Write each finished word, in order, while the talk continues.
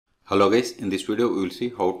Hello guys, in this video we will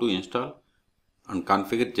see how to install and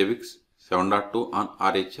configure Zabbix 7.2 on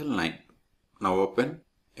RHEL 9. Now open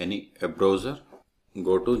any web browser,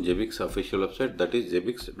 go to Zabbix official website, that is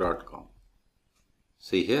zabbix.com.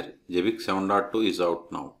 See here Zabbix 7.2 is out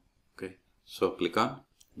now. Okay, so click on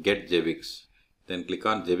get Zabbix, then click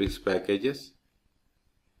on Zabbix packages.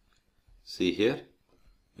 See here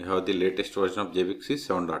we have the latest version of Zabbix is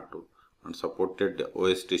 7.2 and supported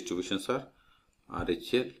OS distributions are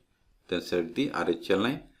RHEL. Then select the RHEL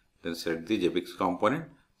 9, then select the Zabbix component,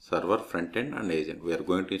 server, front-end and agent. We are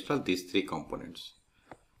going to install these three components.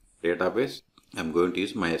 Database, I am going to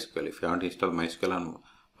use MySQL. If you haven't installed MySQL on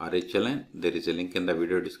RHEL 9, there is a link in the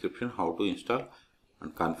video description how to install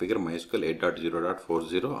and configure MySQL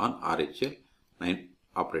 8.0.40 on RHEL 9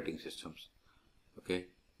 operating systems. Okay,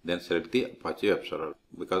 then select the Apache web server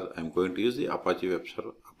because I am going to use the Apache web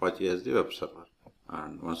server, Apache as the web server.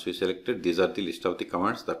 And once we selected, these are the list of the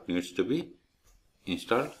commands that needs to be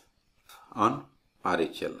installed on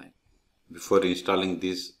RHEL 9. Before installing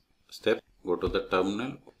these steps, go to the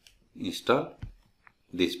terminal, install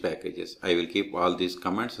these packages. I will keep all these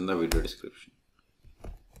commands in the video description.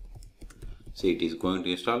 See, it is going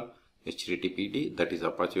to install HTTPD, that is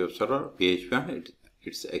Apache web server, PHP and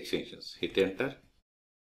its extensions. Hit enter.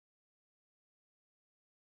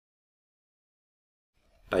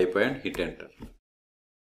 Type and hit enter.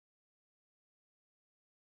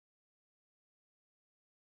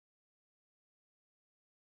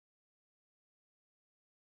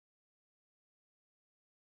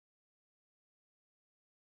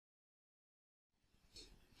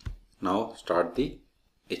 Now start the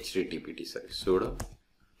HTTPD service.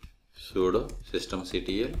 Sudo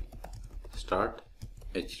systemctl start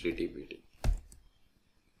HTTPD.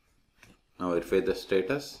 Now verify the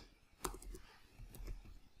status.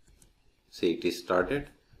 See, it is started.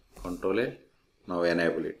 Control L. Now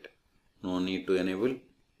enable it. No need to enable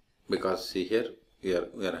because see here we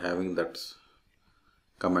are having that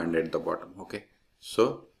command at the bottom. Okay,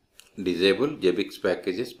 so disable Zabbix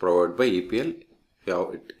packages provided by EPL. We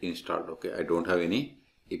have it installed. Okay, I don't have any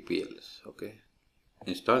EPLs. Okay,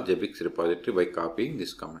 install Zabbix repository by copying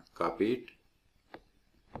this command. Copy it,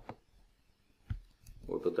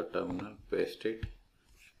 go to the terminal, paste it,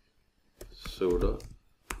 sudo,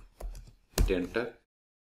 hit enter.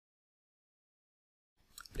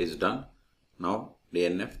 It is done. Now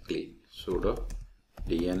DNF clean, sudo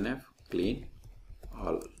DNF clean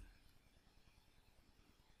all.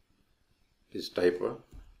 This type of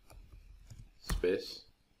space.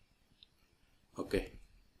 Okay,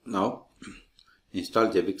 now install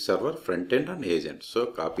Zabbix server, front-end and agent. So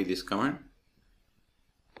copy this command,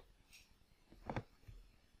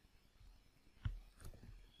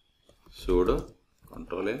 sudo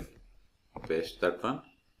control L, paste that one,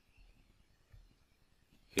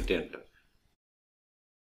 hit enter.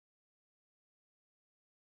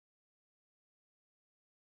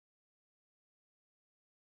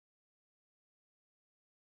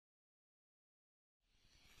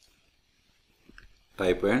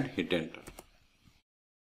 Type and hit enter.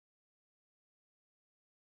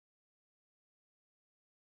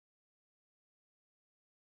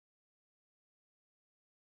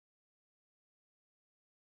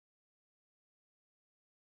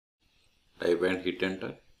 Type and hit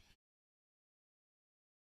enter.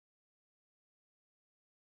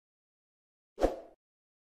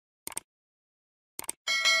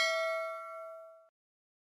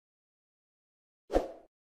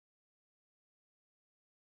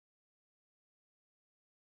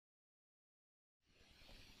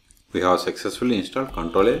 We have successfully installed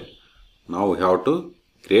Control A. Now we have to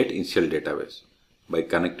create initial database by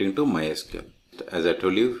connecting to MySQL. As I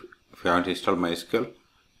told you, if you haven't installed MySQL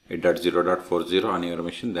 8.0.40 on your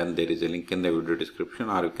machine, then there is a link in the video description,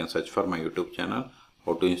 or you can search for my YouTube channel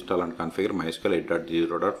how to install and configure MySQL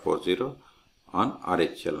 8.0.40 on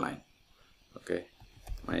RHEL 9. Okay,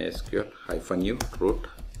 MySQL -u root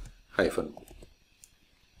 -,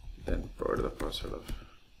 then provide the password of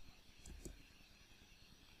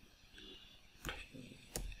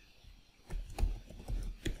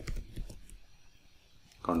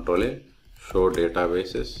Control A, show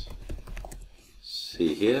databases.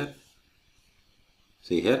 See here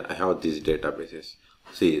I have these databases.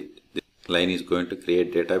 See, this line is going to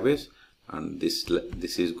create database and this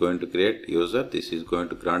is going to create user, this is going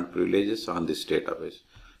to grant privileges on this database,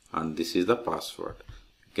 and this is the password.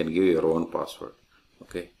 You can give your own password.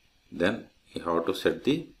 Okay, then you have to set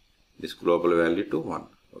this global value to 1.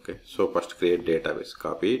 Okay, so first create database,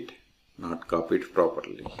 copy it, not copy it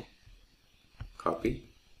properly, copy,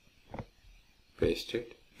 paste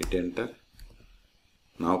it, hit enter.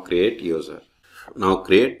 Now create user. Now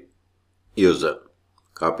create user.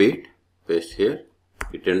 Copy it, paste here,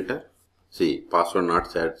 hit enter. See, password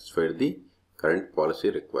not satisfied the current policy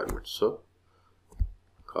requirements. So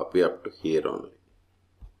copy up to here only.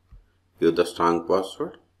 Give the strong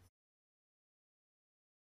password.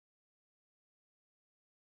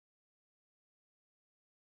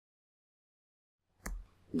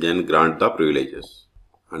 Then grant the privileges.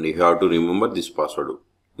 And you have to remember this password.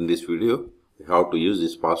 In this video, you have to use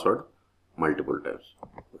this password multiple times.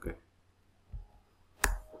 Okay.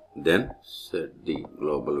 Then set the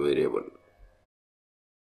global variable.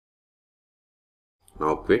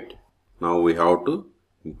 Now quit. Now we have to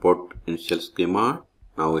import initial schema.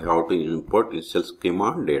 Now we have to import initial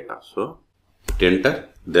schema data. So hit enter.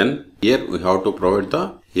 Then here we have to provide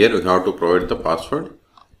the password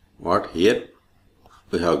what here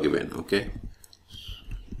we have given. Okay.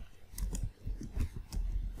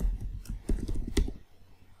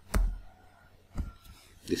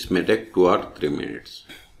 This may take 2 or 3 minutes.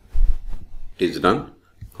 It is done.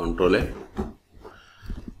 Control A.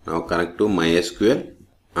 Now connect to MySQL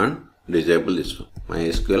and disable this one.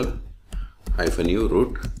 MySQL -u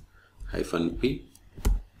root -p.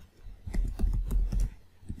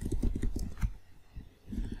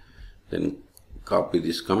 Then copy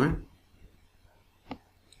this command.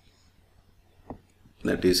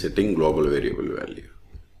 That is setting global variable value.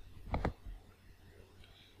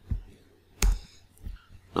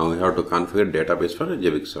 Now we have to configure database for a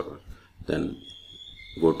Zabbix server. Then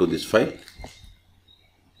go to this file.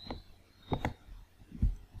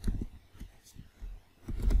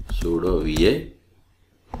 Sudo va,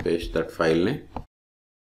 paste that file name.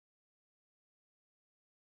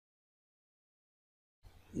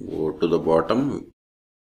 Go to the bottom,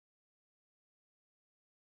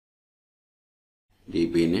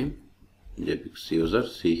 DB name, Zabbix user.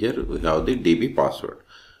 See here we have the DB password.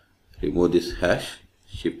 Remove this hash,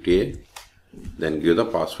 shift A, then give the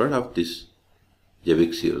password of this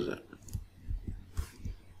Zabbix user.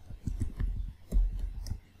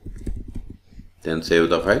 Then save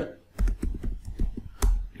the file,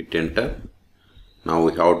 hit enter. Now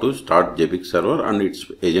we have to start Zabbix server and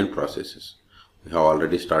its agent processes. We have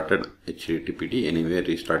already started HTTPD, anyway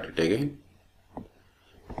restart it again.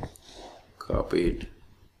 Copy it,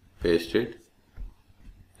 paste it.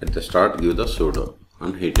 At the start give the sudo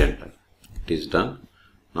and hit enter. It is done.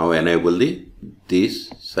 Now enable these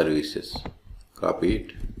services. Copy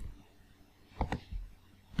it,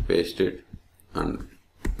 paste it, and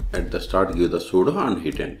at the start give the sudo and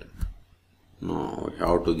hit enter. Now we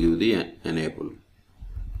have to give the enable.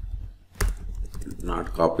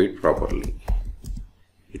 Not copied properly.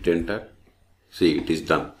 Hit enter. See, it is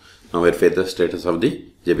done. Now verify the status of the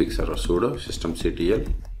Zabbix server. Sudo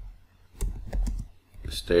systemctl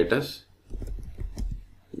status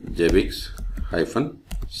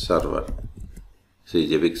Zabbix-server. See,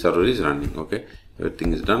 Zabbix server is running. Okay,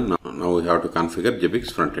 everything is done. Now we have to configure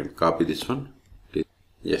Zabbix frontend. Copy this one.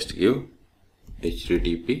 Just give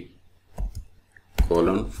http://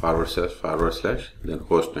 then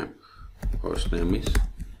host name. Host name is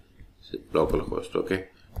localhost. Okay,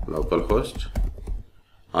 localhost,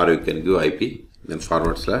 or you can give IP, then /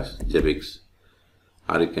 Zabbix,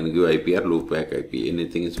 or you can give IP or loopback IP.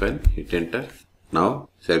 Anything is fine. Hit enter. Now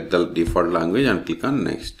select the default language and click on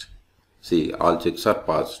next. See, all checks are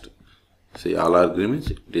passed. See, all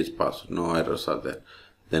agreements, it is passed. No errors are there.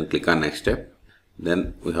 Then click on next step.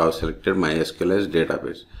 Then we have selected MySQL as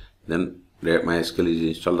database. Then MySQL is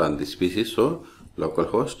installed on this PC. So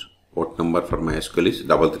localhost port number for MySQL is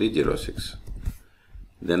 3306.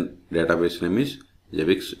 Then database name is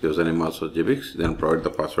Zabbix, username also Zabbix. Then provide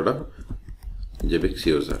the password of Zabbix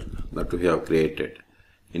user that we have created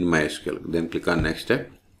in MySQL. Then click on next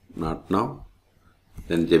step. Not now.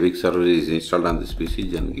 Then Zabbix server is installed on this PC.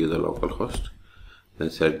 Then give the localhost.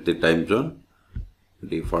 Then select the time zone.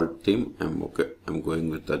 Default theme. I'm going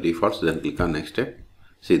with the defaults. Then click on next step.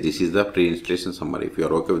 See, this is the pre-installation summary. If you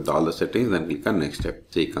are okay with all the settings, then click on next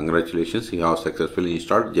step. See, congratulations, you have successfully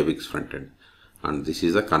installed Zabbix frontend, and this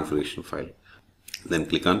is the configuration file. Then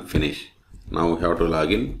click on finish. Now we have to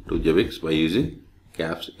log in to Zabbix by using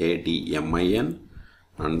caps ADMIN,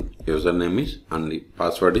 and username is and the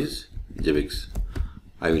password is Zabbix.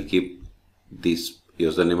 I will keep this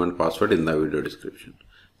username and password in the video description.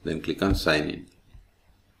 Then click on sign in.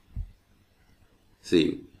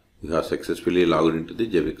 See, you have successfully logged into the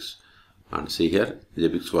Zabbix, and see here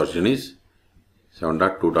Zabbix version is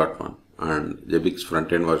 7.2.1 and Zabbix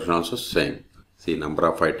frontend version also same. See, number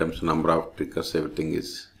of items, number of triggers, everything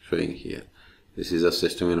is showing here. This is the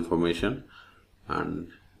system information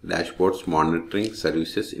and dashboards, monitoring,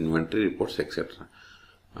 services, inventory reports, etc.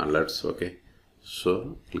 And let's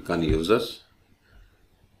So click on users,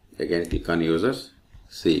 again click on users.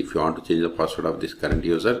 See, if you want to change the password of this current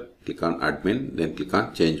user, click on admin, then click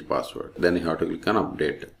on change password, then you have to click on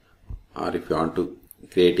update. Or if you want to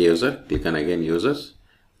create a user, click on again users,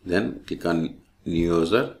 then click on new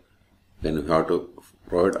user, then you have to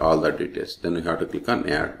provide all the details, then you have to click on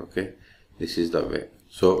add. Okay, this is the way.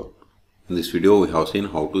 So in this video we have seen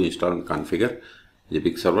how to install and configure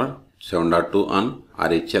Zabbix server 7.2 on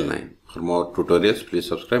RHEL 9. For more tutorials, please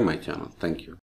subscribe my channel. Thank you.